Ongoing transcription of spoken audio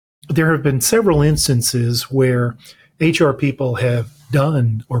there have been several instances where HR people have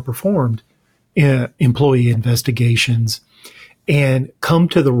done or performed employee investigations and come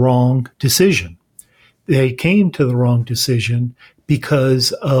to the wrong decision. They came to the wrong decision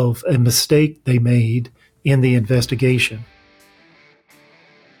because of a mistake they made in the investigation.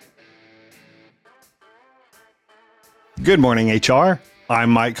 Good morning, HR. I'm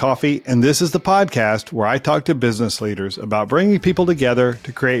Mike Coffey, and this is the podcast where I talk to business leaders about bringing people together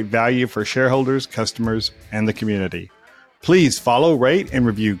to create value for shareholders, customers, and the community. Please follow, rate, and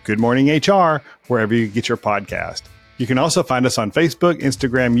review Good Morning HR wherever you get your podcast. You can also find us on Facebook,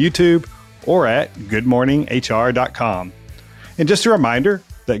 Instagram, YouTube, or at goodmorninghr.com. And just a reminder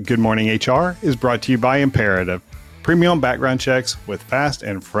that Good Morning HR is brought to you by Imperative, premium background checks with fast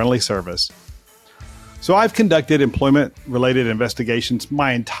and friendly service. So I've conducted employment-related investigations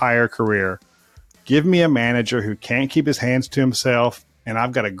my entire career. Give me a manager who can't keep his hands to himself, and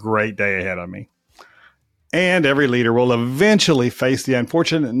I've got a great day ahead of me. And every leader will eventually face the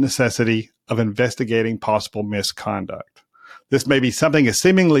unfortunate necessity of investigating possible misconduct. This may be something as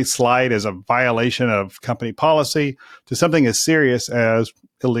seemingly slight as a violation of company policy to something as serious as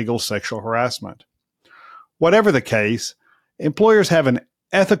illegal sexual harassment. Whatever the case, employers have an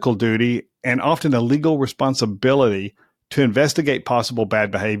ethical duty and often a legal responsibility to investigate possible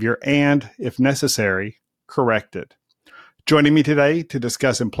bad behavior and, if necessary, correct it. Joining me today to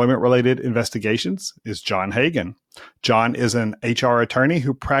discuss employment-related investigations is John Hagan. John is an HR attorney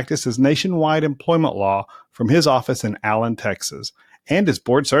who practices nationwide employment law from his office in Allen, Texas, and is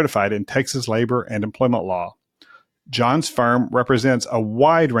board certified in Texas labor and employment law. John's firm represents a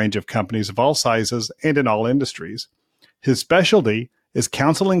wide range of companies of all sizes and in all industries. His specialty is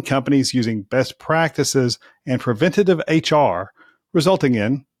counseling companies using best practices and preventative HR, resulting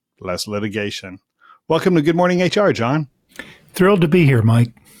in less litigation. Welcome to Good Morning HR, John. Thrilled to be here,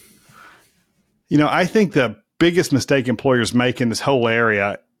 Mike. You know, I think the biggest mistake employers make in this whole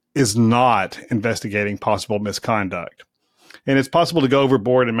area is not investigating possible misconduct. And it's possible to go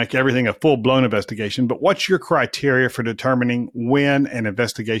overboard and make everything a full-blown investigation, but what's your criteria for determining when an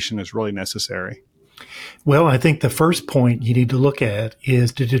investigation is really necessary? Well, I think the first point you need to look at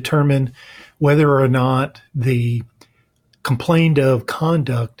is to determine whether or not the complained of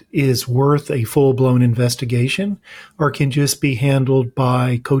conduct is worth a full-blown investigation or can just be handled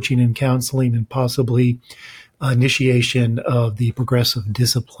by coaching and counseling and possibly initiation of the progressive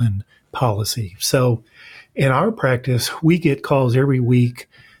discipline policy. So in our practice, we get calls every week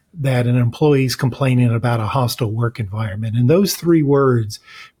that an employee is complaining about a hostile work environment. And those three words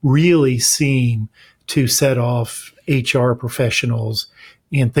really seem to set off HR professionals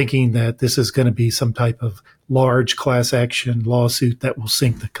in thinking that this is going to be some type of large class action lawsuit that will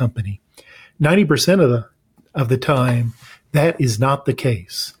sink the company. 90% of the time, that is not the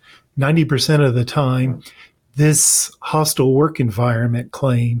case. 90% of the time, this hostile work environment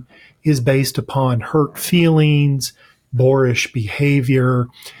claim is based upon hurt feelings, boorish behavior,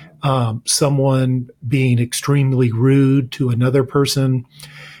 someone being extremely rude to another person.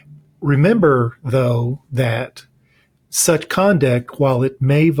 Remember, though, that such conduct, while it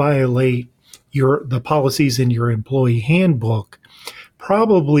may violate the policies in your employee handbook,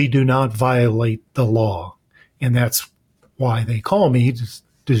 probably do not violate the law. And that's why they call me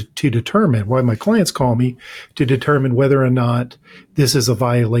to determine, why my clients call me to determine whether or not this is a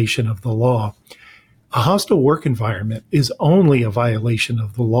violation of the law. A hostile work environment is only a violation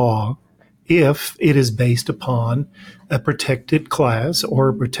of the law if it is based upon a protected class or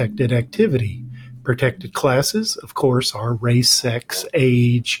a protected activity. Protected classes, of course, are race, sex,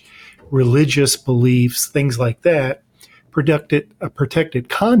 age, religious beliefs, things like that. Protected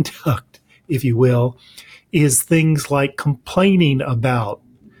conduct, if you will, is things like complaining about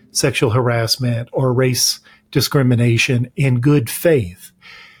sexual harassment or race discrimination in good faith.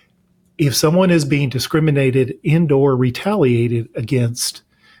 If someone is being discriminated and/or retaliated against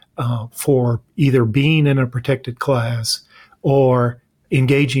for either being in a protected class or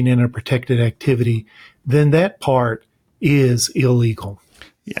engaging in a protected activity, then that part is illegal.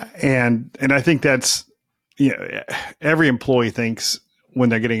 Yeah, and I think that's, every employee thinks when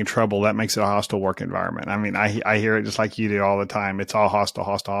they're getting in trouble, that makes it a hostile work environment. I mean, I hear it just like you do all the time. It's all hostile,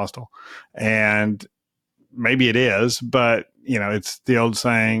 hostile, hostile. And maybe it is, but, it's the old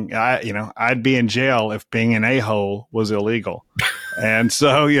saying, I'd be in jail if being an a-hole was illegal. And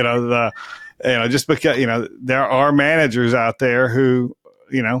so, just because, there are managers out there who,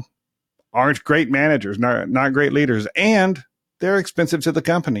 aren't great managers, not great leaders, and they're expensive to the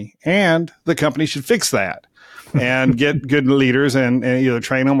company, and the company should fix that and get good leaders and either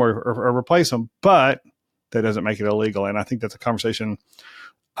train them or replace them. But that doesn't make it illegal. And I think that's a conversation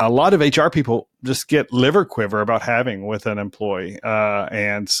a lot of HR people just get liver quiver about having with an employee.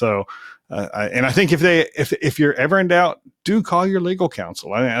 And I think if you're ever in doubt, do call your legal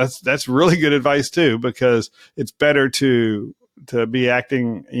counsel. I mean, that's really good advice too, because it's better to be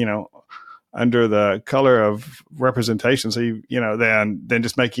acting, under the color of representation. So than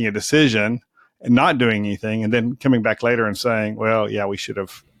just making a decision and not doing anything, and then coming back later and saying, well, yeah, we should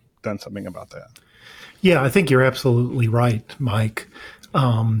have done something about that. Yeah, I think you're absolutely right, Mike.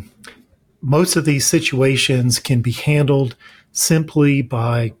 Most of these situations can be handled simply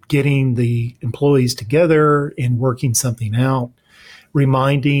by getting the employees together and working something out,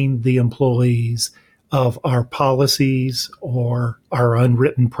 reminding the employees of our policies or our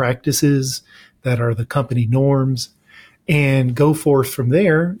unwritten practices that are the company norms, and go forth from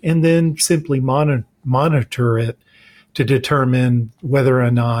there, and then simply monitor it to determine whether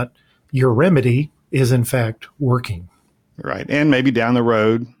or not your remedy is in fact working. Right. And maybe down the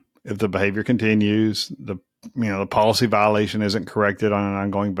road, if the behavior continues, the policy violation isn't corrected on an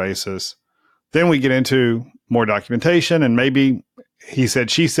ongoing basis, then we get into more documentation, and maybe he said,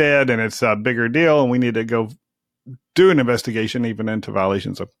 she said, and it's a bigger deal, and we need to go do an investigation even into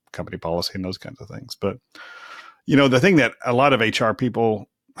violations of company policy and those kinds of things. But, the thing that a lot of HR people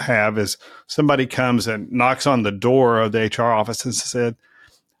have is somebody comes and knocks on the door of the HR office and said,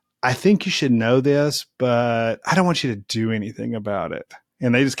 I think you should know this, but I don't want you to do anything about it.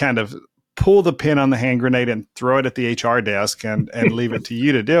 And they just kind of pull the pin on the hand grenade and throw it at the HR desk and leave it to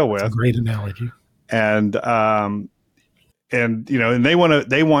you to deal with. That's a great analogy. And they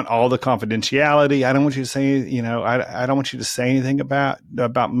want all the confidentiality. I don't want you to say, I don't want you to say anything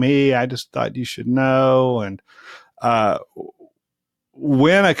about me. I just thought you should know. And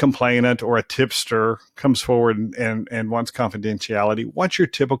when a complainant or a tipster comes forward and wants confidentiality, what's your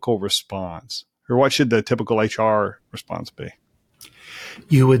typical response, or what should the typical HR response be?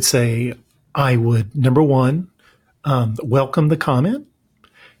 You would say, I would, number one, welcome the comment.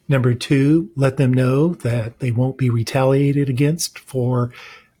 Number two, let them know that they won't be retaliated against for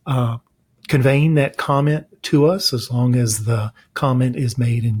conveying that comment to us, as long as the comment is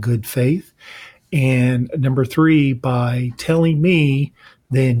made in good faith. And number three, by telling me,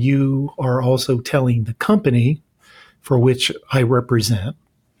 then you are also telling the company for which I represent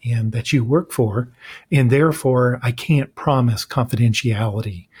and that you work for, and therefore I can't promise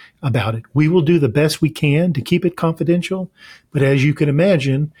confidentiality about it. We will do the best we can to keep it confidential, but as you can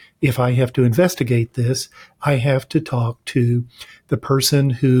imagine, if I have to investigate this, I have to talk to the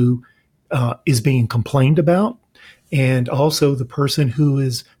person who is being complained about, and also the person who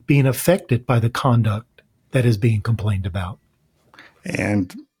is being affected by the conduct that is being complained about.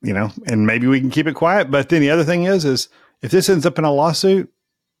 And, and maybe we can keep it quiet. But then the other thing is if this ends up in a lawsuit,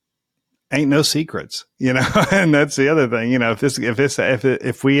 ain't no secrets, and that's the other thing.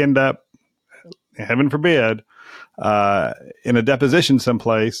 If we end up, heaven forbid, in a deposition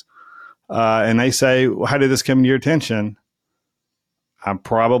someplace, and they say, well, how did this come to your attention? I'm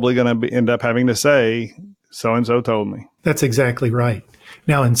probably going to end up having to say, so-and-so told me. That's exactly right.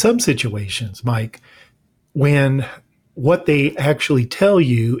 Now, in some situations, Mike, when what they actually tell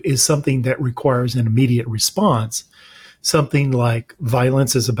you is something that requires an immediate response, something like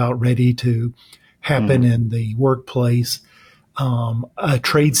violence is about ready to happen in the workplace, a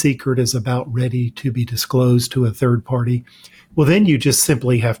trade secret is about ready to be disclosed to a third party, well, then you just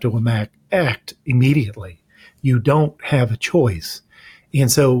simply have to act immediately. You don't have a choice.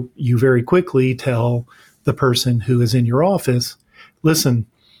 And so you very quickly tell the person who is in your office, listen,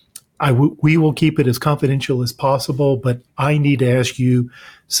 we will keep it as confidential as possible, but I need to ask you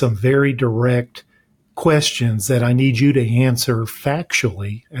some very direct questions that I need you to answer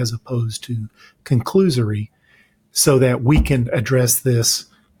factually as opposed to conclusory, so that we can address this,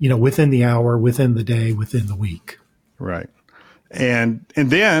 within the hour, within the day, within the week. Right. And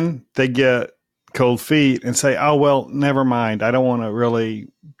then they get cold feet and say, oh, well, never mind. I don't want to really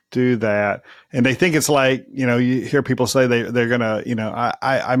do that. And they think it's like, you hear people say they're going to,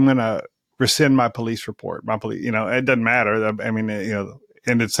 I'm going to rescind my police report. It doesn't matter. I mean,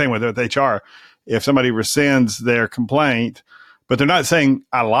 and it's the same with HR. If somebody rescinds their complaint, but they're not saying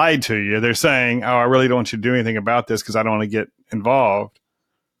I lied to you, they're saying, oh, I really don't want you to do anything about this because I don't want to get involved.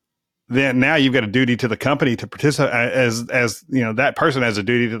 Then now you've got a duty to the company to participate, as that person has a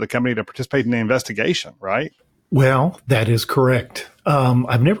duty to the company to participate in the investigation, right? Well, that is correct.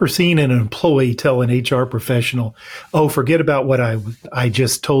 I've never seen an employee tell an HR professional, oh, forget about what I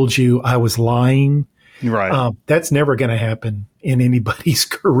just told you. I was lying. Right. That's never going to happen in anybody's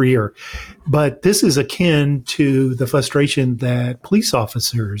career. But this is akin to the frustration that police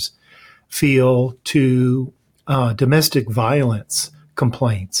officers feel to domestic violence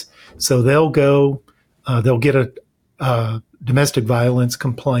complaints. So they'll get a domestic violence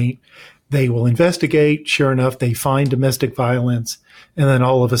complaint. They will investigate. Sure enough, they find domestic violence. And then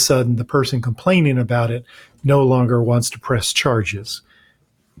all of a sudden, the person complaining about it no longer wants to press charges.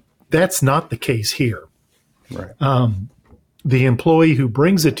 That's not the case here. Right. The employee who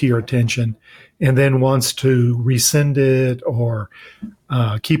brings it to your attention and then wants to rescind it or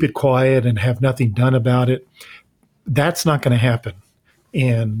keep it quiet and have nothing done about it, that's not going to happen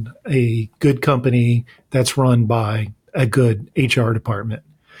in a good company that's run by a good HR department,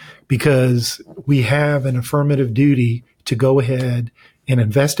 because we have an affirmative duty to go ahead and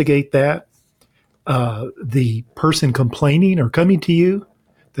investigate that. The person complaining or coming to you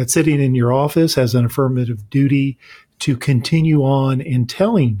that's sitting in your office has an affirmative duty to continue on and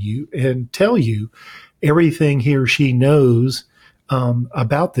tell you everything he or she knows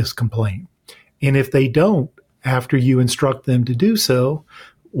about this complaint. And if they don't, after you instruct them to do so,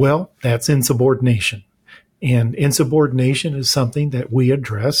 well, that's insubordination. And insubordination is something that we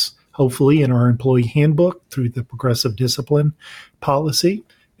address, hopefully, in our employee handbook through the progressive discipline policy.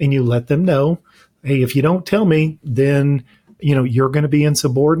 And you let them know, hey, if you don't tell me, then you're going to be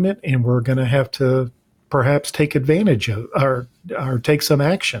insubordinate, and we're going to have to perhaps take advantage of or take some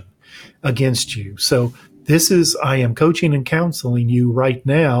action against you. So I am coaching and counseling you right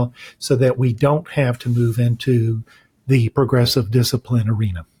now so that we don't have to move into the progressive discipline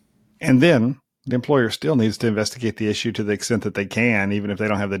arena. And then the employer still needs to investigate the issue to the extent that they can, even if they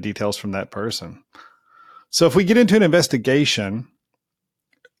don't have the details from that person. So if we get into an investigation,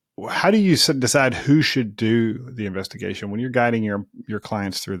 how do you decide who should do the investigation when you're guiding your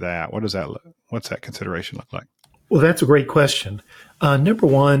clients through that? What's that consideration look like? Well, that's a great question. Number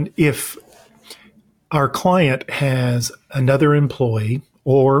one, if our client has another employee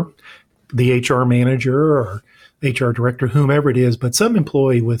or the HR manager or HR director, whomever it is, but some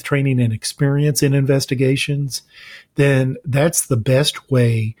employee with training and experience in investigations, then that's the best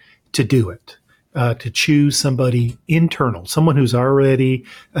way to do it. To choose somebody internal, someone who's already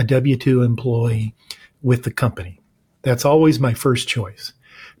a W-2 employee with the company. That's always my first choice.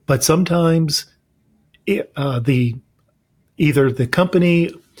 But sometimes either the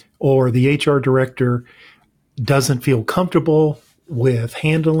company or the HR director doesn't feel comfortable with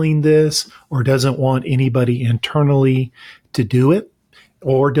handling this, or doesn't want anybody internally to do it,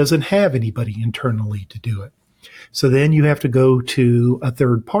 or doesn't have anybody internally to do it. So then you have to go to a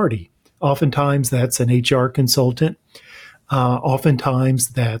third party. Oftentimes that's an HR consultant. Oftentimes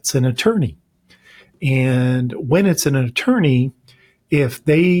that's an attorney. And when it's an attorney,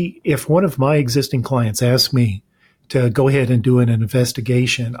 if one of my existing clients asks me to go ahead and do an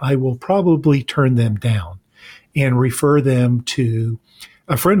investigation, I will probably turn them down and refer them to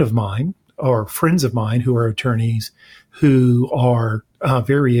a friend of mine or friends of mine who are attorneys who are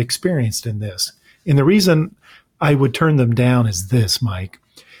very experienced in this. And the reason I would turn them down is this, Mike.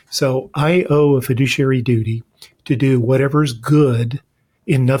 So I owe a fiduciary duty to do whatever's good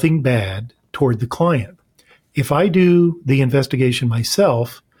and nothing bad toward the client. If I do the investigation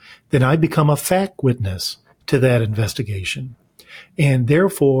myself, then I become a fact witness to that investigation. And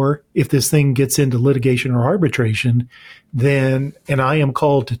therefore, if this thing gets into litigation or arbitration, and I am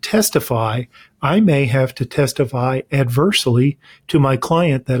called to testify, I may have to testify adversely to my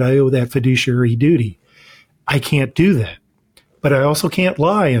client that I owe that fiduciary duty. I can't do that. But I also can't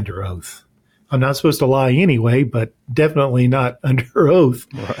lie under oath. I'm not supposed to lie anyway, but definitely not under oath.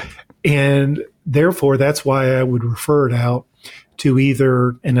 Right. And therefore, that's why I would refer it out to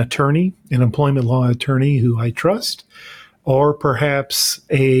either an attorney, an employment law attorney who I trust, or perhaps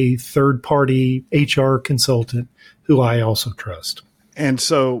a third-party HR consultant who I also trust. And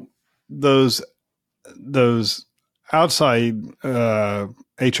so those outside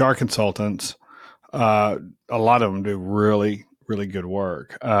HR consultants, a lot of them do really, really good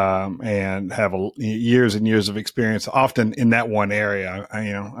work and have years and years of experience, often in that one area.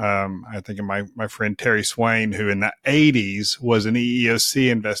 I think of my friend Terry Swain, who in the 80s was an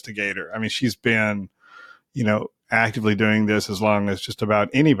EEOC investigator. I mean, she's been, actively doing this as long as just about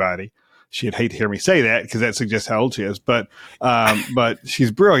anybody. She'd hate to hear me say that because that suggests how old she is, but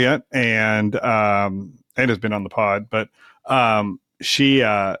she's brilliant and has been on the pod, but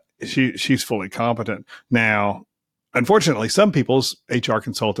she's fully competent. Now, unfortunately, some people's HR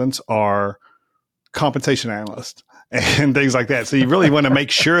consultants are compensation analysts and things like that. So you really want to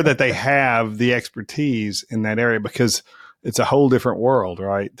make sure that they have the expertise in that area, because it's a whole different world,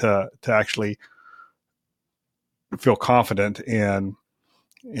 right? To actually feel confident in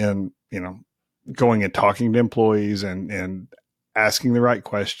going and talking to employees and asking the right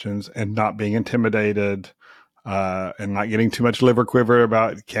questions and not being intimidated. and not getting too much liver quiver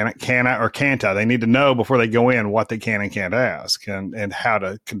about can I or can't I. They need to know before they go in what they can and can't ask and how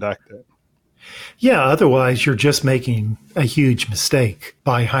to conduct it. Yeah, otherwise you're just making a huge mistake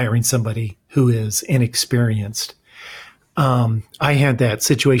by hiring somebody who is inexperienced. I had that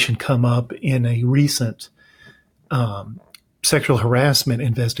situation come up in a recent sexual harassment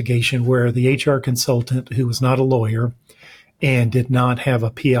investigation where the HR consultant, who was not a lawyer and did not have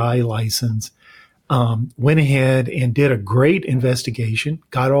a PI license, went ahead and did a great investigation,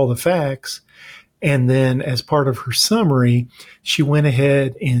 got all the facts, and then as part of her summary, she went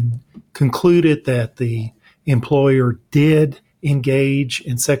ahead and concluded that the employer did engage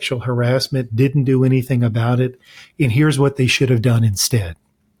in sexual harassment, didn't do anything about it, and here's what they should have done instead.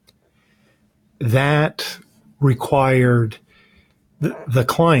 That required the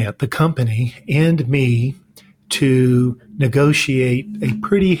client, the company, and me to negotiate a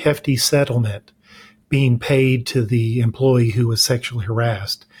pretty hefty settlement being paid to the employee who was sexually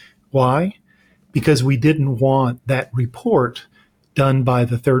harassed. Why? Because we didn't want that report done by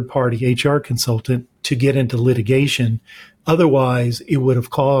the third-party HR consultant to get into litigation. Otherwise, it would have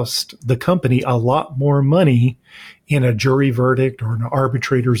cost the company a lot more money in a jury verdict or an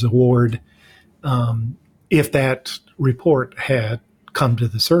arbitrator's award if that report had come to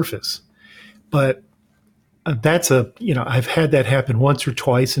the surface. But I've had that happen once or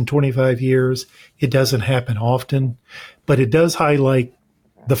twice in 25 years. It doesn't happen often, but it does highlight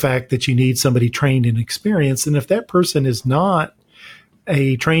the fact that you need somebody trained and experienced. And if that person is not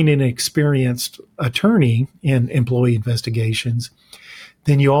a trained and experienced attorney in employee investigations,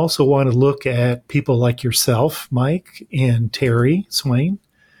 then you also want to look at people like yourself, Mike, and Terry Swain,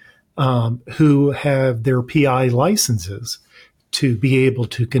 who have their PI licenses to be able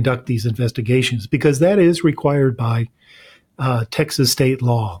to conduct these investigations, because that is required by Texas state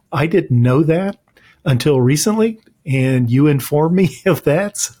law. I didn't know that until recently, and you informed me of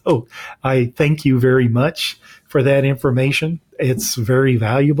that. So I thank you very much for that information. It's very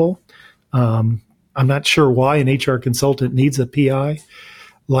valuable. I'm not sure why an HR consultant needs a PI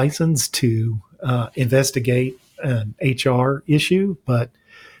license to investigate an HR issue, but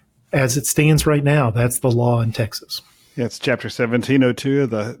as it stands right now, that's the law in Texas. Yeah, it's Chapter 1702 of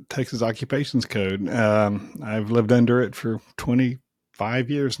the Texas Occupations Code. I've lived under it for 25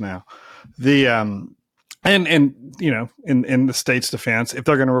 years now. In the state's defense, if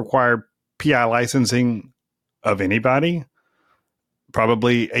they're going to require PI licensing of anybody,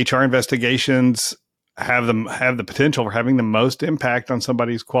 probably HR investigations have the potential for having the most impact on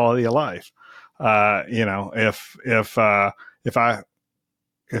somebody's quality of life.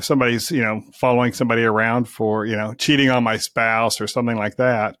 If somebody's, following somebody around for, cheating on my spouse or something like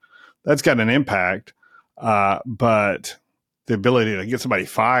that, that's got an impact. But the ability to get somebody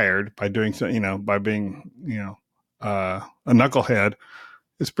fired by doing so, by being, a knucklehead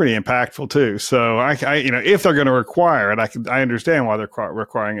is pretty impactful too. So if they're going to require it, I understand why they're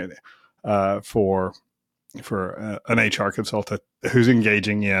requiring it, for an HR consultant who's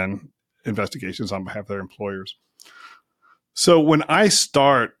engaging in investigations on behalf of their employers. So when I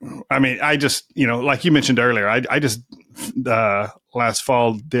start, I just, like you mentioned earlier, I just last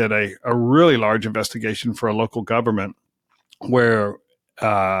fall did a really large investigation for a local government where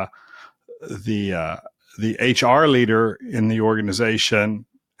the HR leader in the organization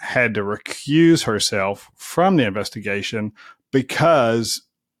had to recuse herself from the investigation because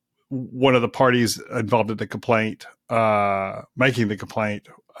one of the parties involved in the complaint, making the complaint,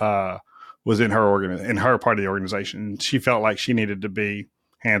 was in her part of the organization. And she felt like she needed to be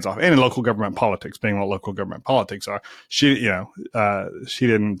hands off. And in local government politics, being what local government politics are, she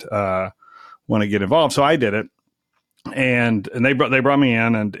didn't want to get involved. So I did it, and they brought me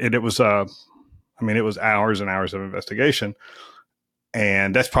in, and it was it was hours and hours of investigation.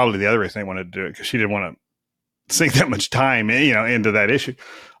 And that's probably the other reason they wanted to do it, because she didn't want to sink that much time, into that issue.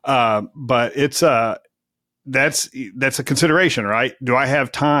 But it's that's a consideration, right? Do I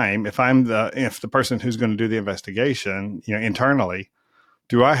have time if the person who's going to do the investigation, internally,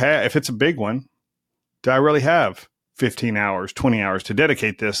 if it's a big one, do I really have 15 hours, 20 hours to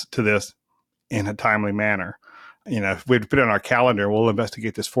dedicate to this in a timely manner? If we'd put it on our calendar, we'll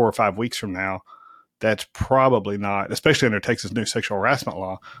investigate this 4 or 5 weeks from now. That's probably not, especially under Texas new sexual harassment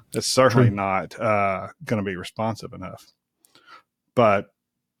law, that's certainly not going to be responsive enough. But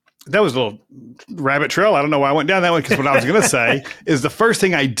that was a little rabbit trail. I don't know why I went down that one, because what I was going to say is the first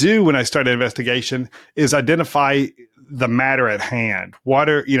thing I do when I start an investigation is identify the matter at hand. What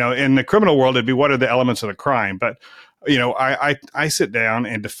are, in the criminal world, it'd be what are the elements of the crime. But, I sit down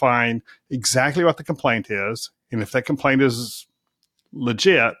and define exactly what the complaint is. And if that complaint is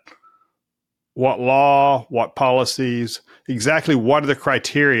legit, what law, what policies, exactly what are the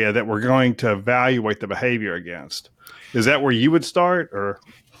criteria that we're going to evaluate the behavior against. Is that where you would start? Or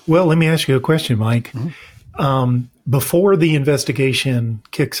Well, let me ask you a question, Mike. Before the investigation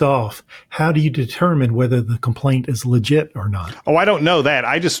kicks off, how do you determine whether the complaint is legit or not? Oh, I don't know that.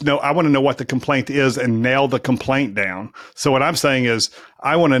 I just know I want to know what the complaint is and nail the complaint down. So what I'm saying is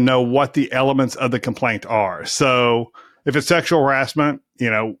I want to know what the elements of the complaint are. So if it's sexual harassment,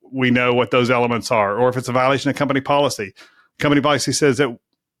 we know what those elements are. Or if it's a violation of company policy says that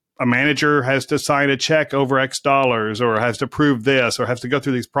a manager has to sign a check over X dollars or has to prove this or has to go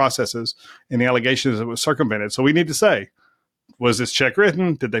through these processes, and the allegations that it was circumvented. So we need to say, was this check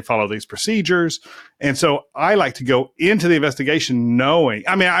written? Did they follow these procedures? And so I like to go into the investigation knowing,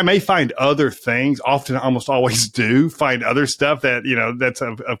 I may find other things, often almost always do find other stuff that, that's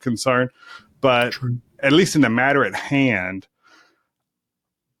of concern, but True. At least in the matter at hand,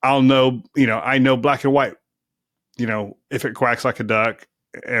 I'll know, I know black and white, if it quacks like a duck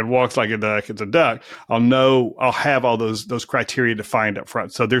and walks like a duck, it's a duck. I'll have all those criteria defined up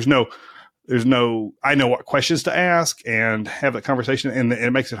front. So I know what questions to ask and have that conversation. And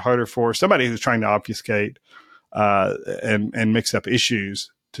it makes it harder for somebody who's trying to obfuscate, and mix up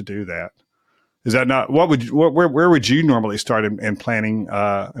issues to do that. Is that not, where would you normally start in planning,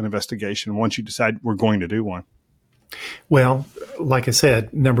 an investigation once you decide we're going to do one? Well, like I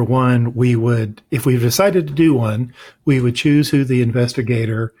said, number one, if we decided to do one, we would choose who the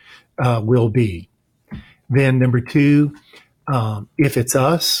investigator will be. Then number two, if it's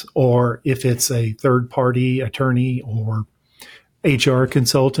us or if it's a third-party attorney or HR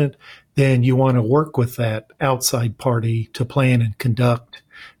consultant, then you want to work with that outside party to plan and conduct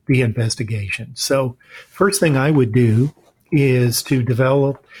the investigation. So first thing I would do is to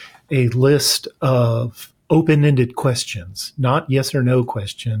develop a list of open-ended questions, not yes or no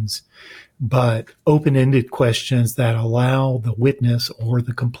questions, but open-ended questions that allow the witness or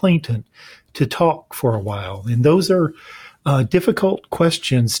the complainant to talk for a while. And those are difficult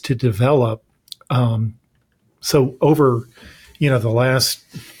questions to develop. So over, the last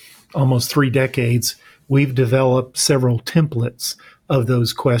almost 3 decades, we've developed several templates of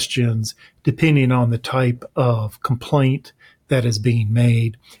those questions, depending on the type of complaint that is being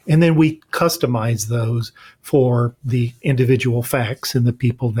made. And then we customize those for the individual facts and the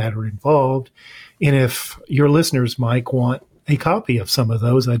people that are involved. And if your listeners, Mike, want a copy of some of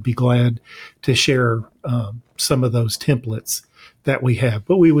those, I'd be glad to share some of those templates that we have.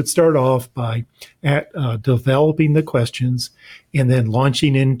 But we would start off by developing the questions and then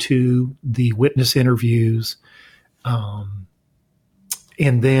launching into the witness interviews,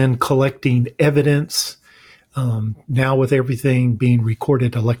 and then collecting evidence. Now with everything being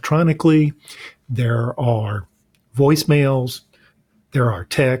recorded electronically, there are voicemails, there are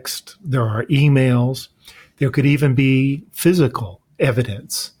texts, there are emails. There could even be physical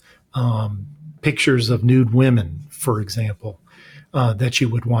evidence, pictures of nude women, for example, that you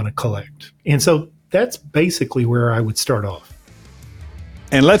would want to collect. And so that's basically where I would start off.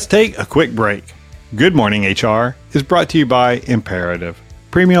 And let's take a quick break. Good Morning HR is brought to you by Imperative,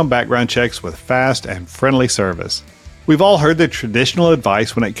 premium background checks with fast and friendly service. We've all heard the traditional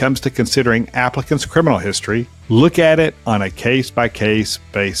advice when it comes to considering applicants' criminal history. Look at it on a case-by-case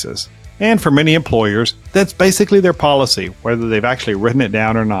basis. And for many employers, that's basically their policy, whether they've actually written it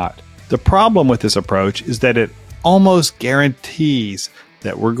down or not. The problem with this approach is that it almost guarantees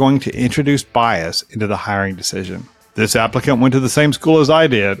that we're going to introduce bias into the hiring decision. This applicant went to the same school as I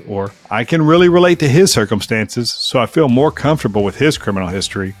did, or I can really relate to his circumstances, so I feel more comfortable with his criminal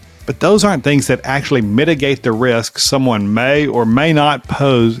history. But those aren't things that actually mitigate the risk someone may or may not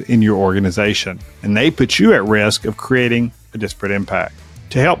pose in your organization, and they put you at risk of creating a disparate impact.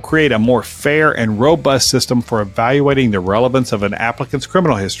 To help create a more fair and robust system for evaluating the relevance of an applicant's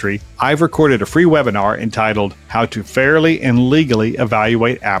criminal history, I've recorded a free webinar entitled How to Fairly and Legally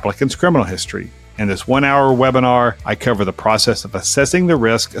Evaluate Applicants' Criminal History. In this 1-hour webinar, I cover the process of assessing the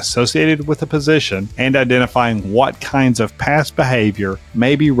risk associated with a position and identifying what kinds of past behavior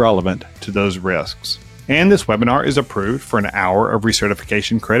may be relevant to those risks. And this webinar is approved for an hour of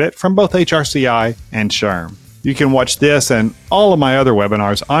recertification credit from both HRCI and SHRM. You can watch this and all of my other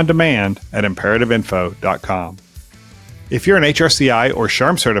webinars on demand at imperativeinfo.com. If you're an HRCI or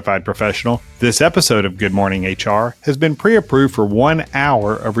SHRM certified professional, this episode of Good Morning HR has been pre-approved for 1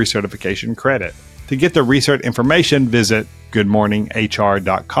 hour of recertification credit. To get the recert information, visit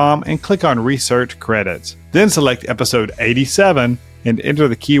goodmorninghr.com and click on Recert Credits. Then select episode 87 and enter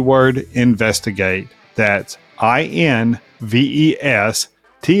the keyword investigate. That's INVESTIGATE.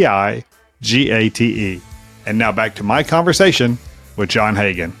 And now back to my conversation with John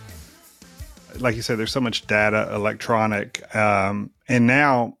Hagan. like you said, there's so much data, electronic, and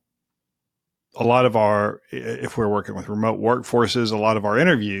now a lot of if we're working with remote workforces, a lot of our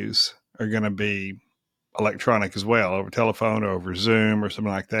interviews are going to be electronic as well, over telephone or over Zoom or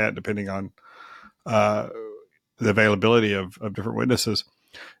something like that, depending on the availability of different witnesses.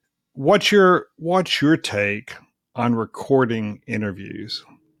 What's your take on recording interviews?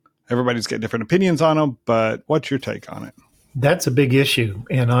 Everybody's got different opinions on them, but what's your take on it? That's a big issue,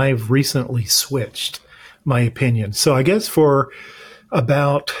 and I've recently switched my opinion. So I guess for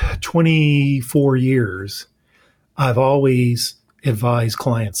about 24 years, I've always advised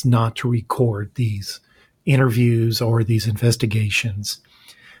clients not to record these interviews or these investigations.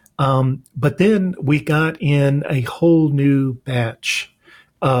 But then we got in a whole new batch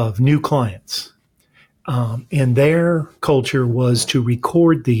of new clients. And their culture was to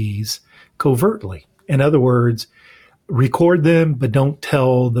record these covertly. In other words, record them, but don't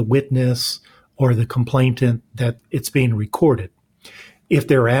tell the witness or the complainant that it's being recorded. If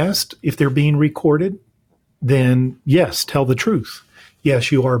they're asked if they're being recorded, then yes, tell the truth.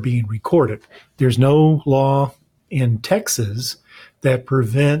 Yes, you are being recorded. There's no law in Texas that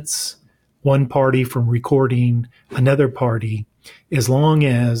prevents one party from recording another party as long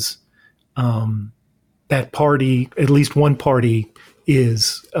as that party, at least one party,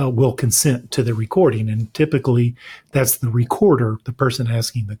 will consent to the recording. And typically that's the recorder, the person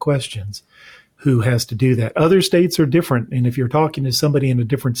asking the questions, who has to do that. Other states are different. And if you're talking to somebody in a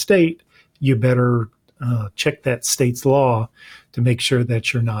different state, you better check that state's law to make sure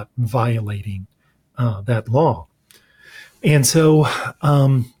that you're not violating that law. And so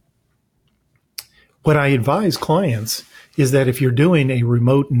what I advise clients is that if you're doing a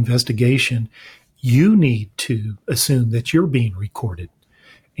remote investigation, you need to assume that you're being recorded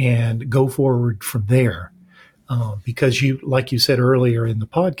and go forward from there. Because you, like you said earlier in the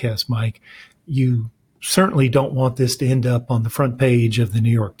podcast, Mike, you certainly don't want this to end up on the front page of the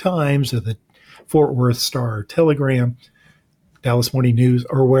New York Times or the Fort Worth Star Telegram, Dallas Morning News,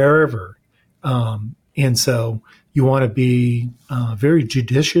 or wherever. And so you want to be very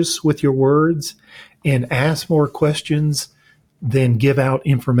judicious with your words and ask more questions than give out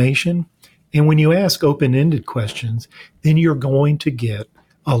information. And when you ask open-ended questions, then you're going to get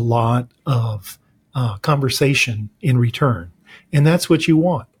a lot of conversation in return. And that's what you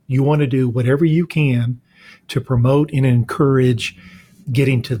want. You want to do whatever you can to promote and encourage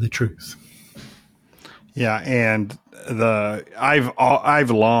getting to the truth. Yeah, and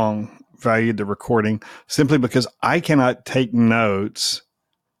I've long valued the recording simply because I cannot take notes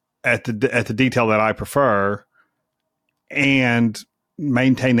at the detail that I prefer and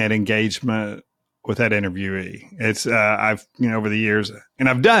maintain that engagement with that interviewee. It's I've over the years, and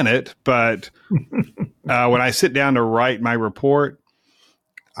I've done it, but when I sit down to write my report,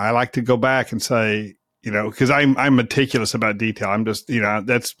 I like to go back and say, because I'm meticulous about detail. I'm just,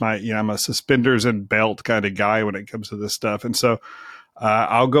 that's my, I'm a suspenders and belt kind of guy when it comes to this stuff. And so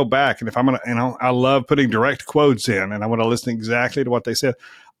I'll go back, and if I'm going to, I love putting direct quotes in, and I want to listen exactly to what they said.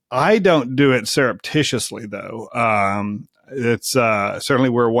 I don't do it surreptitiously though. It's certainly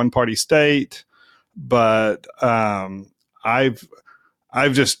we're a one party state, but I've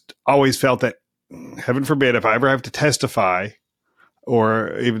just always felt that, heaven forbid, if I ever have to testify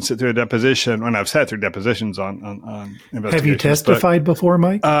or even sit through a deposition, when I've sat through depositions on investigations. Have you testified before,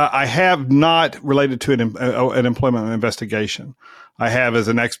 Mike? I have not related to an employment investigation. I have as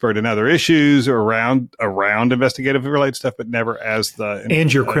an expert in other issues around investigative related stuff, but never as the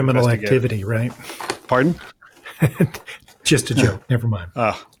and your criminal activity, right? Pardon? Just a joke. Never mind.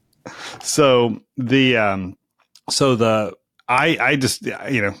 I just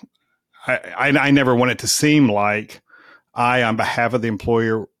I never want it to seem like I, on behalf of the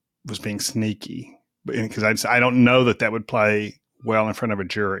employer, was being sneaky, because I don't know that would play well in front of a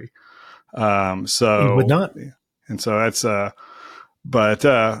jury. It would not. And so that's but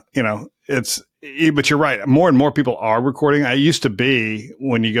you're right. More and more people are recording. I used to be,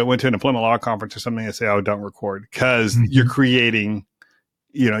 when you went to an employment law conference or something, they say, "Oh, don't record," because you're creating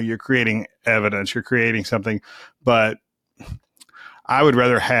evidence, you're creating something. But I would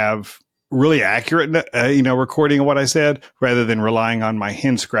rather have really accurate, recording of what I said, rather than relying on my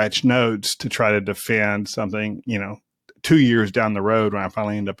hand scratch notes to try to defend something, 2 years down the road when I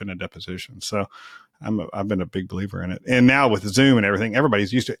finally end up in a deposition. So I've been a big believer in it. And now with Zoom and everything,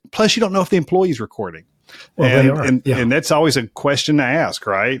 everybody's used to it. Plus, you don't know if the employee's recording. Well, they are. And that's always a question to ask,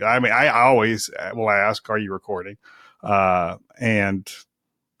 right? I mean, I always will ask, "Are you recording?" And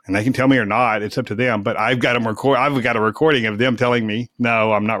they can tell me or not. It's up to them. But I've got a recording of them telling me,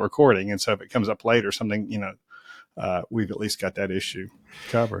 "No, I'm not recording." And so if it comes up later, something, we've at least got that issue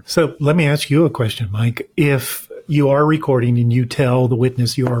covered. So let me ask you a question, Mike. If you are recording and you tell the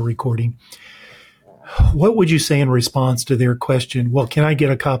witness you are recording, what would you say in response to their question? Well, can I get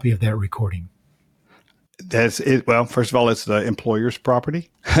a copy of that recording? That's it. Well, first of all, it's the employer's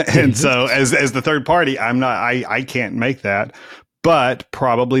property. And so as the third party, I can't make that, but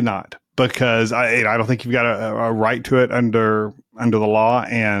probably not, because I don't think you've got a right to it under the law,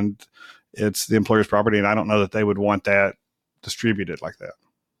 and it's the employer's property. And I don't know that they would want that distributed like that.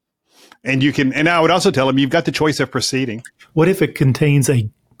 And I would also tell them you've got the choice of proceeding. What if it contains a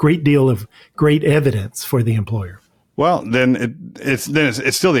great deal of great evidence for the employer? Well, then it's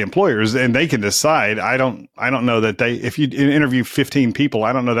still the employers, and they can decide. I don't know that if you interview 15 people,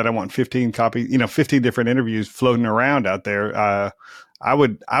 I don't know that I want 15 copies, 15 different interviews floating around out there. I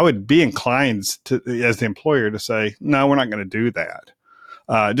would be inclined to, as the employer, to say, no, we're not going to do that.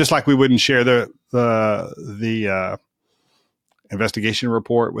 Just like we wouldn't share the investigation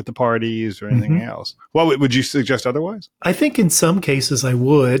report with the parties or anything else. Well, would you suggest otherwise? I think in some cases I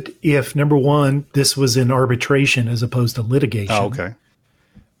would, if number one, this was in arbitration as opposed to litigation. Oh, okay.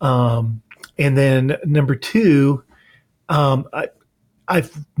 And then number two,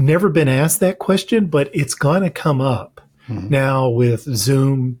 I've never been asked that question, but it's going to come up now with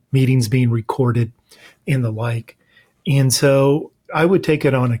Zoom meetings being recorded and the like. And so I would take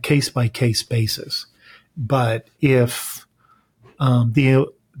it on a case by case basis. But if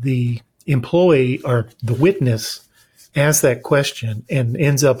the employee or the witness asks that question and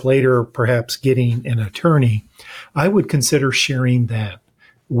ends up later perhaps getting an attorney, I would consider sharing that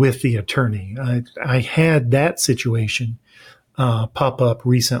with the attorney. I had that situation pop up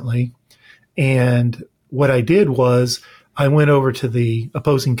recently, and what I did was I went over to the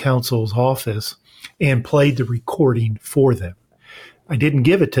opposing counsel's office and played the recording for them. I didn't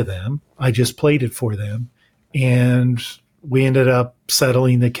give it to them. I just played it for them, and we ended up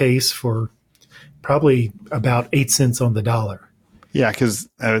settling the case for probably about 8 cents on the dollar. Yeah, because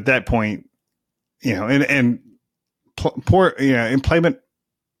at that point, employment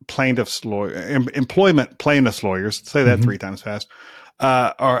plaintiffs lawyers, say that 3 times fast,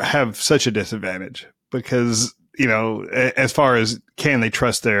 have such a disadvantage because, as far as can they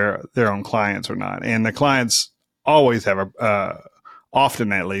trust their own clients or not, and the clients always have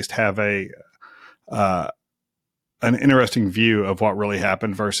often at least have an interesting view of what really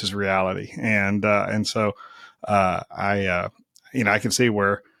happened versus reality. And so I can see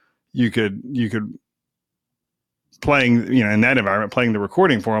where you could playing, in that environment, playing the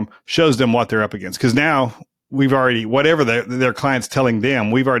recording for them shows them what they're up against. Cause now we've already, whatever their client's telling them,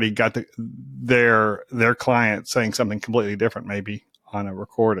 we've already got their client saying something completely different, maybe on a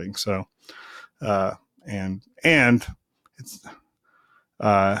recording. So, and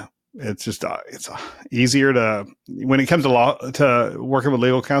it's just it's easier to, when it comes to working with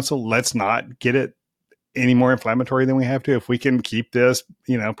legal counsel, let's not get it any more inflammatory than we have to. If we can keep this,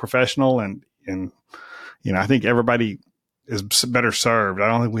 professional and I think everybody is better served. I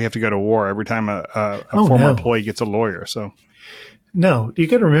don't think we have to go to war every time a former employee gets a lawyer. So no, you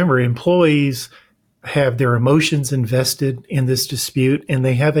got to remember, employees have their emotions invested in this dispute, and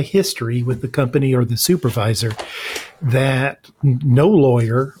they have a history with the company or the supervisor that no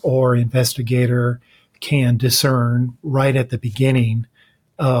lawyer or investigator can discern right at the beginning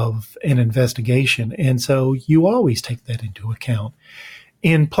of an investigation. And so you always take that into account.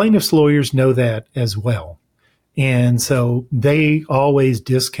 And plaintiffs' lawyers know that as well. And so they always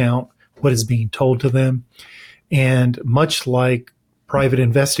discount what is being told to them. And much like private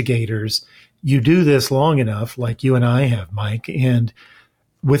investigators, you do this long enough, like you and I have, Mike, and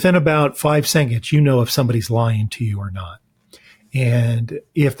within about 5 seconds, if somebody's lying to you or not. And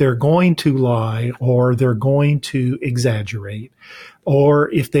if they're going to lie, or they're going to exaggerate, or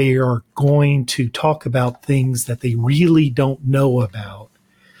if they are going to talk about things that they really don't know about,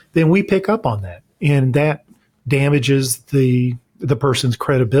 then we pick up on that. And that damages the person's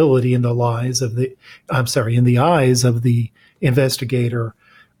credibility in the eyes of the investigator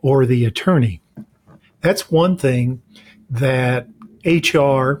or the attorney. That's one thing that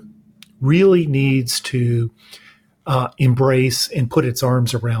HR really needs to embrace and put its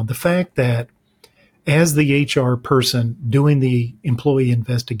arms around. The fact that as the HR person doing the employee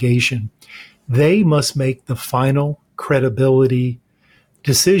investigation, they must make the final credibility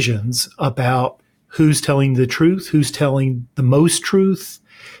decisions about who's telling the truth, who's telling the most truth,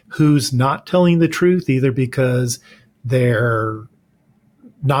 who's not telling the truth, either because they're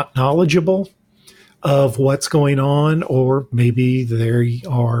not knowledgeable of what's going on, or maybe they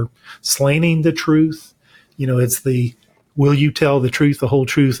are slanting the truth. It's will you tell the truth, the whole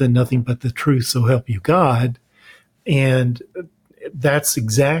truth, and nothing but the truth, so help you God? And that's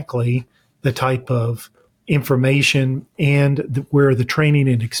exactly the type of information and where the training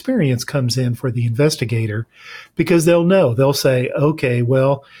and experience comes in for the investigator, because they'll say, okay,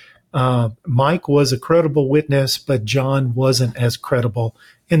 well, Mike was a credible witness, but John wasn't as credible.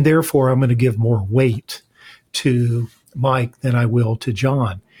 And therefore, I'm going to give more weight to Mike than I will to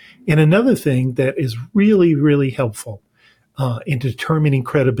John. And another thing that is really, really helpful in determining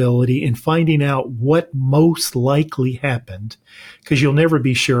credibility and finding out what most likely happened, because you'll never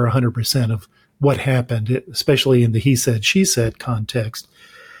be sure 100% of what happened, especially in the he said, she said context.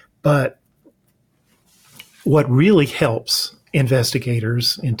 But what really helps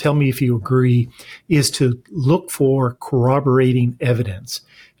investigators, and tell me if you agree, is to look for corroborating evidence.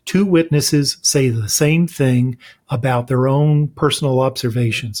 Two witnesses say the same thing about their own personal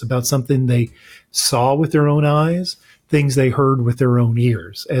observations, about something they saw with their own eyes, things they heard with their own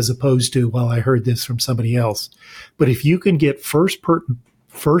ears, as opposed to, well, I heard this from somebody else. But if you can get first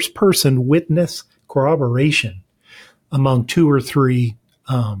person witness corroboration among two or three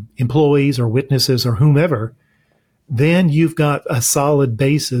employees or witnesses or whomever, then you've got a solid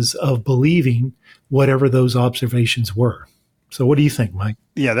basis of believing whatever those observations were. So what do you think, Mike?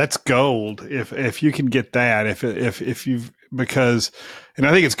 Yeah, that's gold. If you can get that, if you've, because, and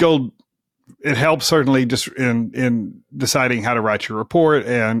I think it's gold. It helps certainly just in deciding how to write your report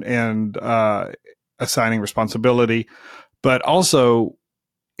and assigning responsibility, but also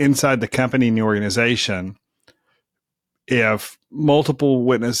inside the company and the organization, if multiple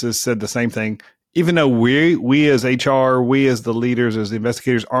witnesses said the same thing, even though we as HR, we as the leaders, as the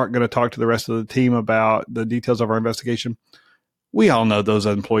investigators aren't going to talk to the rest of the team about the details of our investigation, we all know those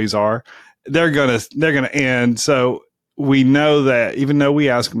employees are. They're gonna end. So we know that even though we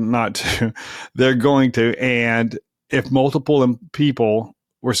ask them not to, they're going to. And if multiple people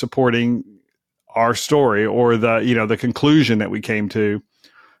were supporting our story or the conclusion that we came to,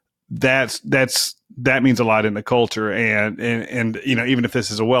 that means a lot in the culture. And even if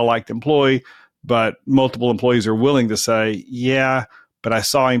this is a well-liked employee, but multiple employees are willing to say, yeah, but I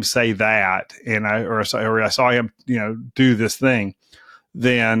saw him say that, and I saw him, do this thing,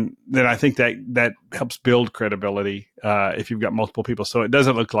 then I think that helps build credibility if you've got multiple people. So it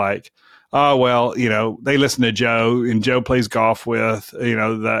doesn't look like, oh, well, they listen to Joe and Joe plays golf with,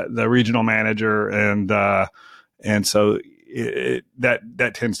 the regional manager. And so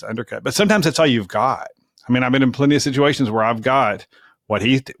that tends to undercut, but sometimes that's all you've got. I mean, I've been in plenty of situations where I've got what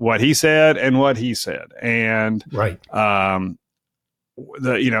he said and what he said. And right.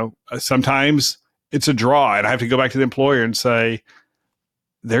 Sometimes it's a draw and I have to go back to the employer and say,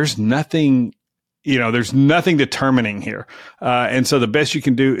 there's nothing determining here. And so the best you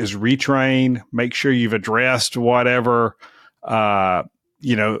can do is retrain, make sure you've addressed whatever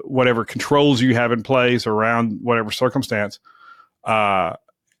controls you have in place around whatever circumstance. And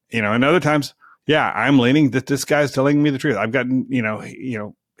other times, yeah, I'm leaning that this guy's telling me the truth. I've gotten,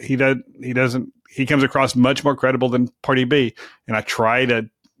 he comes across much more credible than party B. And I try to,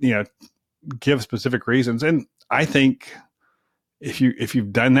 give specific reasons. And I think if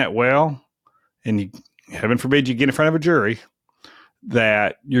you've done that well, and you, heaven forbid, you get in front of a jury,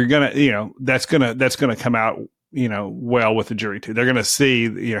 that you're gonna, that's gonna come out, well with the jury too. They're gonna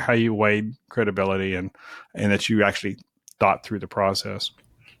see, how you weighed credibility and that you actually thought through the process.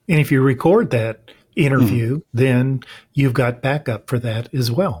 And if you record that interview, then you've got backup for that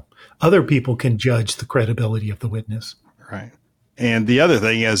as well. Other people can judge the credibility of the witness. Right. And the other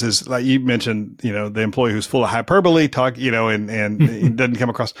thing is like you mentioned, the employee who's full of hyperbole talk, and it doesn't come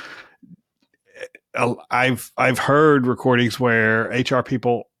across. I've heard recordings where HR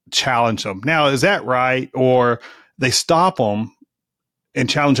people challenge them. Now, is that right? Or they stop them and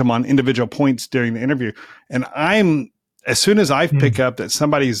challenge them on individual points during the interview. And as soon as I pick up that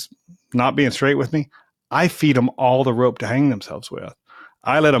somebody's not being straight with me, I feed them all the rope to hang themselves with.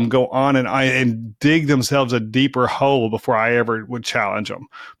 I let them go on and dig themselves a deeper hole before I ever would challenge them,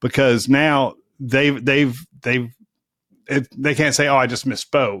 because now they can't say, oh, I just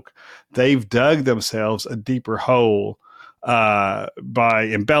misspoke. They've dug themselves a deeper hole by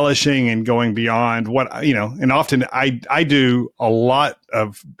embellishing and going beyond what, and often I try to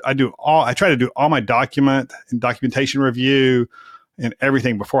do all my documentation review and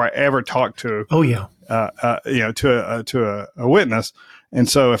everything before I ever talk to, to a witness. And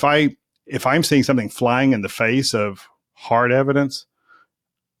so if I'm seeing something flying in the face of hard evidence,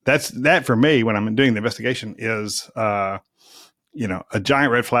 that for me, when I'm doing the investigation, is, a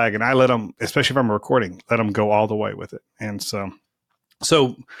giant red flag. And I let them, especially if I'm recording, let them go all the way with it. And so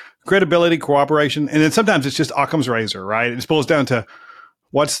credibility, cooperation, and then sometimes it's just Occam's razor, right? It just boils down to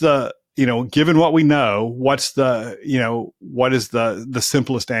what's the given what we know, what is the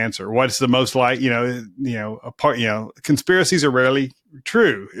simplest answer? What's the most conspiracies are rarely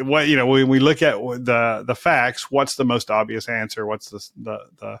true. When we look at the facts, what's the most obvious answer? What's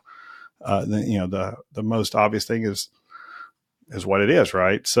the most obvious thing is what it is,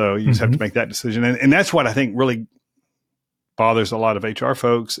 right? So you just have to make that decision. And that's what I think really bothers a lot of HR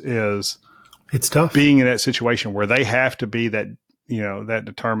folks is it's tough being in that situation where they have to be that, that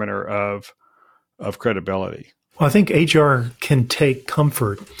determiner of credibility. Well, I think HR can take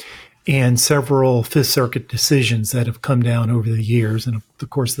comfort in several Fifth Circuit decisions that have come down over the years. And of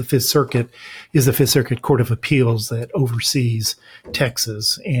course, the Fifth Circuit is the Fifth Circuit Court of Appeals that oversees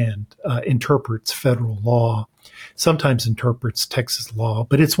Texas and interprets federal law, sometimes interprets Texas law,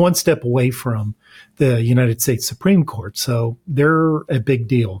 but it's one step away from the United States Supreme Court. So they're a big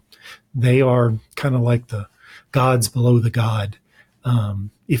deal. They are kind of like the gods below the god,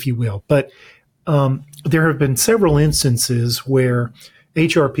 if you will. But there have been several instances where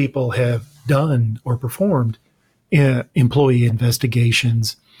HR people have done or performed employee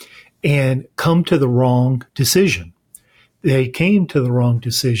investigations and come to the wrong decision. They came to the wrong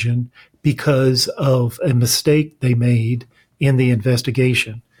decision because of a mistake they made in the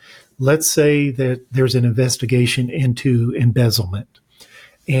investigation. Let's say that there's an investigation into embezzlement,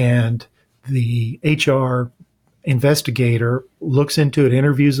 and the HR investigator looks into it,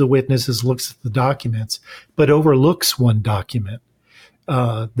 interviews the witnesses, looks at the documents, but overlooks one document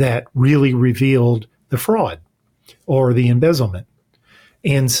that really revealed the fraud or the embezzlement.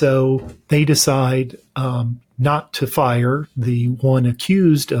 And so they decide not to fire the one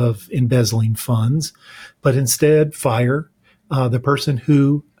accused of embezzling funds, but instead fire the person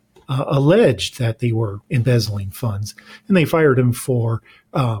who alleged that they were embezzling funds. And they fired him for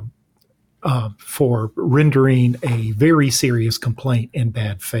rendering a very serious complaint in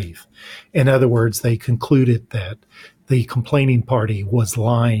bad faith. In other words, they concluded that the complaining party was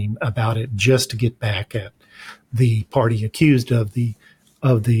lying about it just to get back at the party accused of the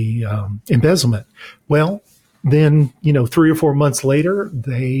embezzlement. Well, then, 3 or 4 months later,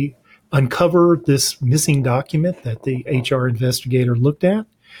 they uncover this missing document that the HR investigator looked at,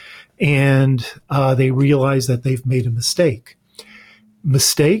 and they realize that they've made a mistake.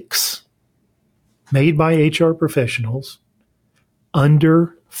 Mistakes made by HR professionals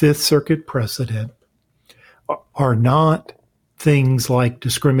under Fifth Circuit precedent are not things like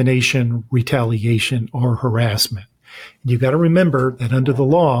discrimination, retaliation, or harassment. You've got to remember that under the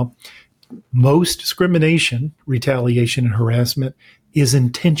law, most discrimination, retaliation, and harassment is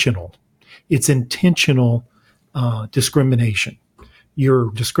intentional. It's intentional discrimination.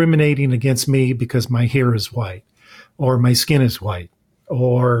 You're discriminating against me because my hair is white, or my skin is white,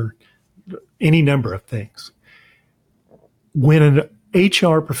 or any number of things. When an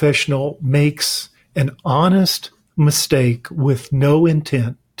HR professional makes an honest mistake with no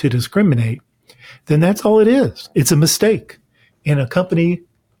intent to discriminate, then that's all it is. It's a mistake. And a company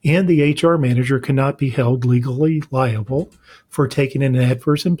and the HR manager cannot be held legally liable for taking an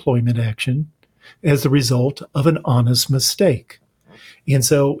adverse employment action as the result of an honest mistake. And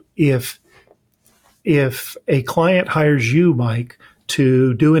so if a client hires you, Mike,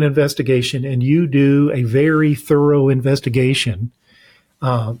 to do an investigation, and you do a very thorough investigation,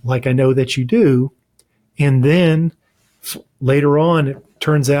 like I know that you do, and then later on it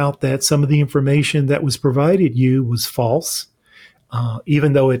turns out that some of the information that was provided you was false,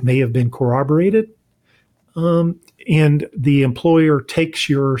 even though it may have been corroborated, and the employer takes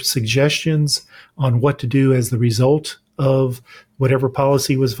your suggestions on what to do as the result of whatever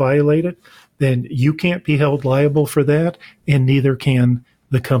policy was violated, then you can't be held liable for that, and neither can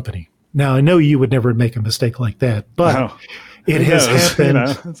the company. Now, I know you would never make a mistake like that, but no, it has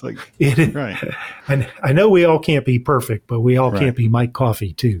happened. It's like, right. And I know we all can't be perfect, but we all can't be Mike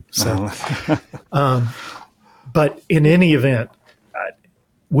Coffey too. So, but in any event,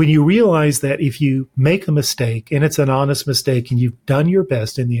 when you realize that if you make a mistake and it's an honest mistake and you've done your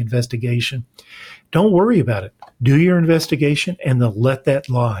best in the investigation, don't worry about it. Do your investigation and then let that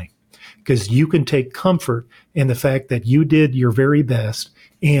lie, because you can take comfort in the fact that you did your very best.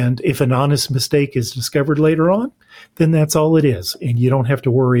 And if an honest mistake is discovered later on, then that's all it is. And you don't have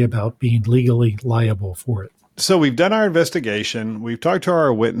to worry about being legally liable for it. So we've done our investigation. We've talked to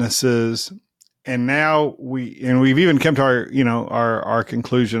our witnesses. And now we've even come to our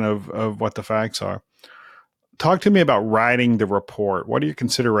conclusion of what the facts are. Talk to me about writing the report. What are your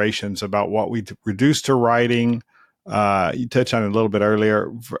considerations about what we reduced to writing? You touched on it a little bit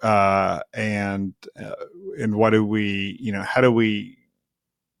earlier, and what do we, how do we,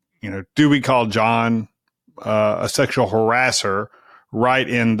 do we call John a sexual harasser, write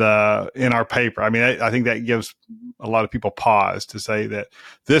in our paper. I mean, I think that gives a lot of people pause to say that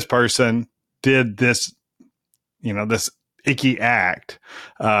this person did this, this icky act.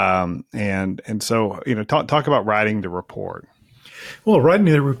 And so, talk about writing the report. Well, writing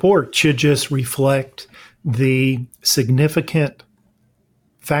the report should just reflect the significant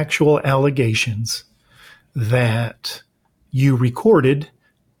factual allegations that you recorded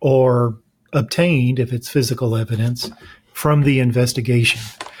or obtained, if it's physical evidence, from the investigation.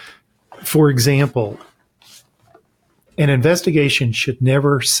 For example, an investigation should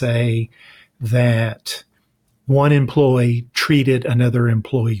never say that one employee treated another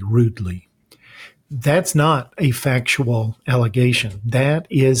employee rudely. That's not a factual allegation. That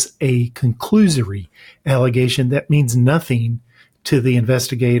is a conclusory allegation that means nothing to the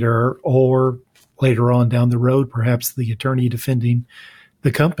investigator or later on down the road, perhaps the attorney defending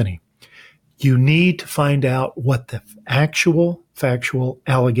the company. You need to find out what the actual factual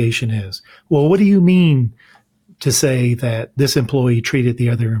allegation is. Well, what do you mean to say that this employee treated the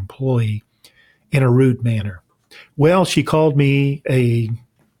other employee in a rude manner? Well, she called me a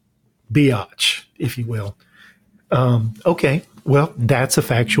biatch, if you will. Okay, well, that's a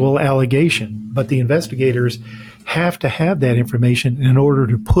factual allegation, but the investigators have to have that information in order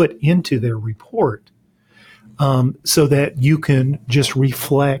to put into their report, so that you can just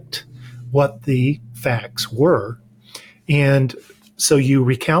reflect what the facts were. And so you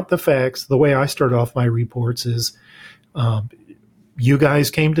recount the facts. The way I start off my reports is, you guys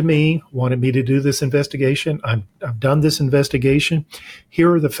came to me, wanted me to do this investigation. I've done this investigation.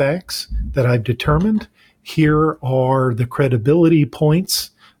 Here are the facts that I've determined. Here are the credibility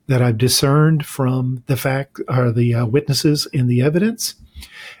points that I've discerned from the fact or the witnesses in the evidence.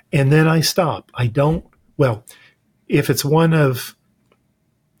 And then I stop. I don't, well, if it's one of,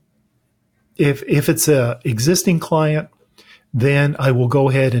 if it's a existing client, then I will go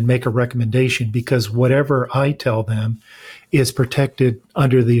ahead and make a recommendation, because whatever I tell them is protected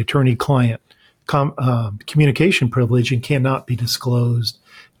under the attorney-client communication privilege and cannot be disclosed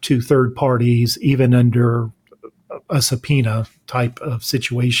to third parties, even under a subpoena type of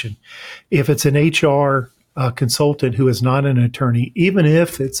situation. If it's an HR consultant who is not an attorney, even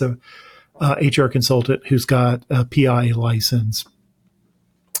if it's a HR consultant who's got a PI license,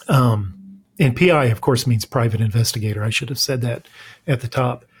 and PI, of course, means private investigator. I should have said that at the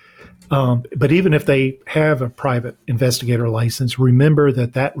top. But even if they have a private investigator license, remember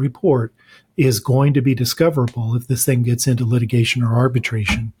that that report is going to be discoverable if this thing gets into litigation or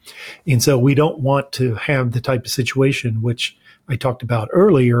arbitration. And so we don't want to have the type of situation which I talked about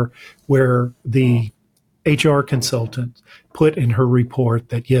earlier, where the HR consultant put in her report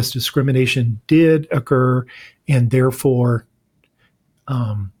that, yes, discrimination did occur, and therefore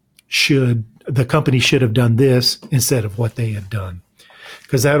the company should have done this instead of what they had done.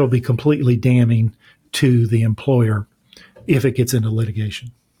 Because that'll be completely damning to the employer if it gets into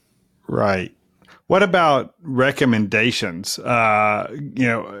litigation. Right. What about recommendations,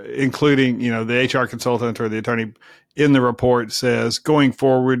 including, the HR consultant or the attorney in the report says, going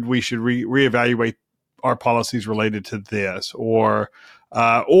forward, we should reevaluate our policies related to this, or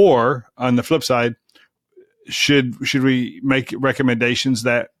on the flip side, should we make recommendations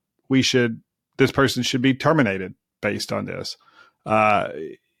that this person should be terminated based on this?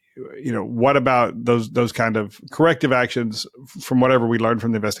 What about those kind of corrective actions from whatever we learned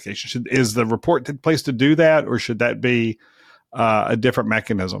from the investigation? Is the report the place to do that, or should that be a different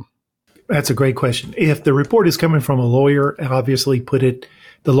mechanism? That's a great question. If the report is coming from a lawyer, obviously the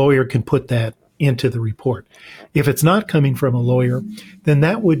lawyer can put that into the report. If it's not coming from a lawyer, then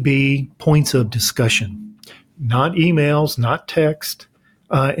that would be points of discussion, not emails, not text,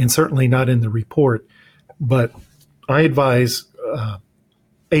 and certainly not in the report. But I advise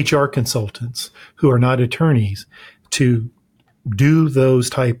HR consultants who are not attorneys to do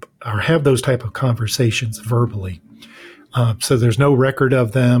have those type of conversations verbally. So there's no record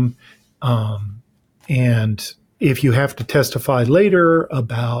of them. And if you have to testify later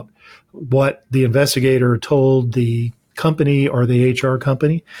about what the investigator told the company or the HR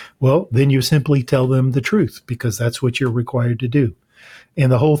company, well, then you simply tell them the truth, because that's what you're required to do.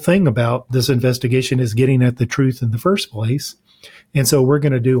 And the whole thing about this investigation is getting at the truth in the first place. And so we're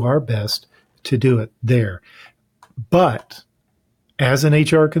going to do our best to do it there. But as an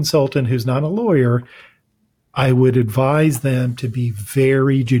HR consultant who's not a lawyer, I would advise them to be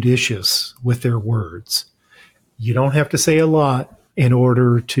very judicious with their words. You don't have to say a lot in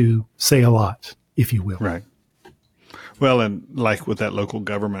order to say a lot, if you will. Right. Well, and like with that local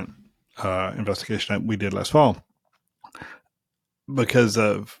government investigation that we did last fall, because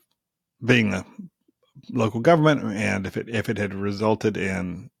of being a local government, and if it had resulted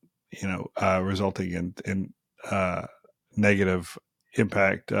in, resulting in negative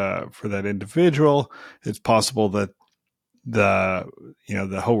impact for that individual, it's possible that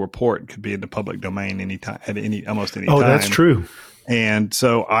the whole report could be in the public domain almost any time. Oh, that's true. And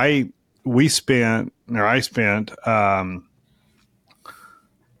so I spent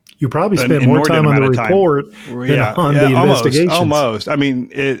you probably spent more time on the report than on the investigations. Almost. I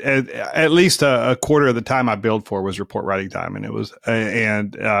mean, at least a quarter of the time I billed for was report writing time, and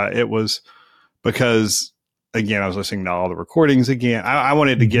it was because, again, I was listening to all the recordings again. I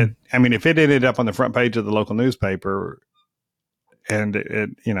wanted to get. I mean, if it ended up on the front page of the local newspaper, and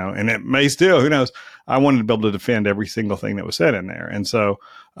it may still, who knows? I wanted to be able to defend every single thing that was said in there, and so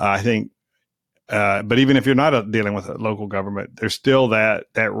I think. But even if you're not dealing with a local government, there's still that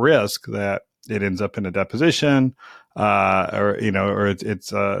risk that it ends up in a deposition, or it's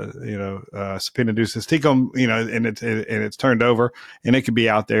subpoena ducis tecum, and it's turned over, and it could be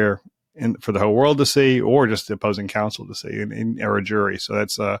out there for the whole world to see, or just the opposing counsel to see, or a jury. So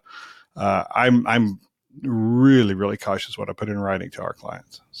that's I'm really, really cautious what I put in writing to our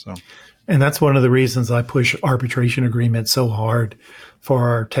clients. So. And that's one of the reasons I push arbitration agreements so hard for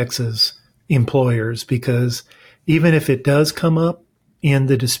our Texas employers, because even if it does come up in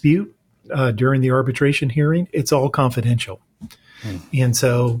the dispute during the arbitration hearing, it's all confidential. And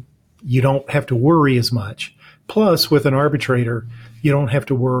so you don't have to worry as much. Plus, with an arbitrator, you don't have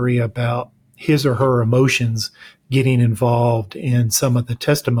to worry about his or her emotions getting involved in some of the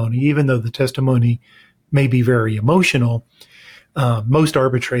testimony, even though the testimony may be very emotional. Most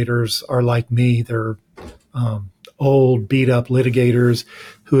arbitrators are like me. They're old, beat-up litigators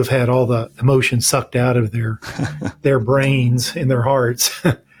who have had all the emotions sucked out of their brains and their hearts.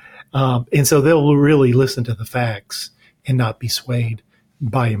 And so they'll really listen to the facts and not be swayed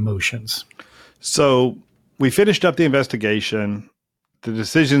by emotions. So we finished up the investigation. The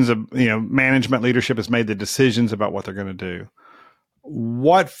decisions of, management leadership has made the decisions about what they're going to do.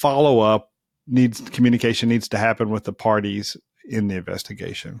 What follow-up communication needs to happen with the parties in the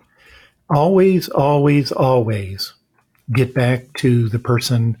investigation? Always, always, always get back to the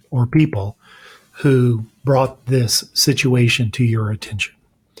person or people who brought this situation to your attention.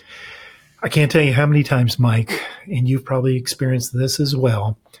 I can't tell you how many times, Mike, and you've probably experienced this as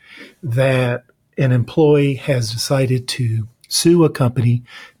well, that an employee has decided to sue a company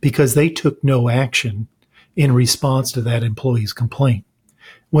because they took no action in response to that employee's complaint,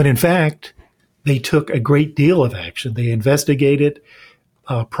 when in fact, they took a great deal of action. They investigated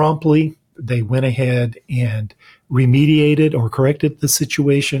promptly. They went ahead and remediated or corrected the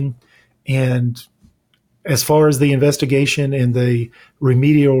situation. And as far as the investigation and the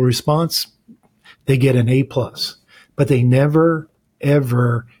remedial response, they get an A+. But they never,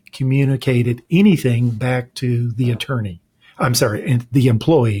 ever communicated anything back to the the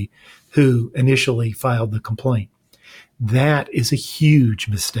employee who initially filed the complaint. That is a huge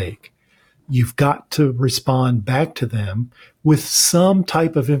mistake. You've got to respond back to them with some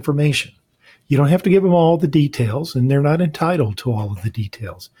type of information. You don't have to give them all the details, and they're not entitled to all of the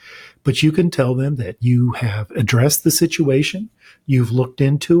details. But you can tell them that you have addressed the situation, you've looked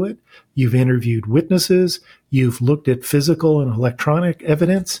into it, you've interviewed witnesses, you've looked at physical and electronic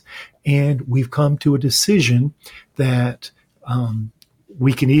evidence, and we've come to a decision that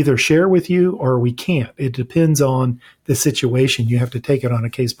we can either share with you or we can't. It depends on the situation. You have to take it on a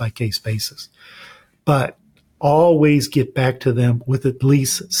case-by-case basis. But always get back to them with at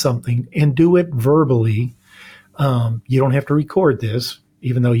least something, and do it verbally. You don't have to record this,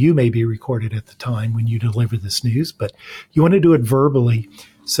 even though you may be recorded at the time when you deliver this news, but you want to do it verbally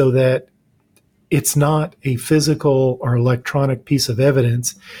so that it's not a physical or electronic piece of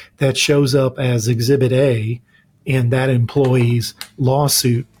evidence that shows up as Exhibit A in that employee's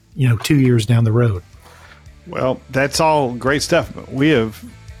lawsuit, 2 years down the road. Well, that's all great stuff.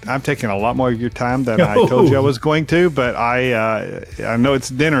 I'm taking a lot more of your time than I told you I was going to, but I know it's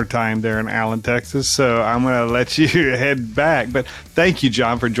dinner time there in Allen, Texas, so I'm going to let you head back. But thank you,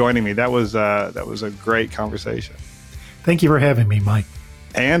 John, for joining me. That was a great conversation. Thank you for having me, Mike.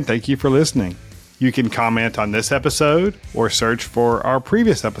 And thank you for listening. You can comment on this episode or search for our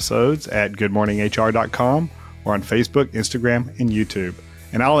previous episodes at goodmorninghr.com or on Facebook, Instagram, and YouTube.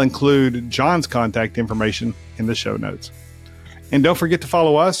 And I'll include John's contact information in the show notes. And don't forget to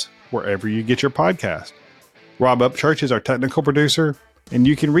follow us wherever you get your podcast. Rob Upchurch is our technical producer, and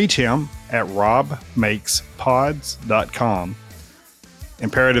you can reach him at robmakespods.com.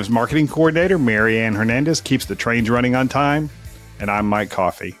 Imperative's marketing coordinator, Mary Ann Hernandez, keeps the trains running on time. And I'm Mike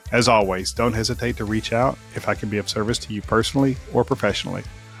Coffey. As always, don't hesitate to reach out if I can be of service to you personally or professionally.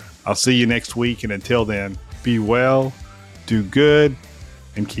 I'll see you next week. And until then, be well, do good,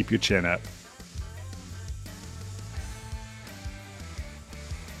 and keep your chin up.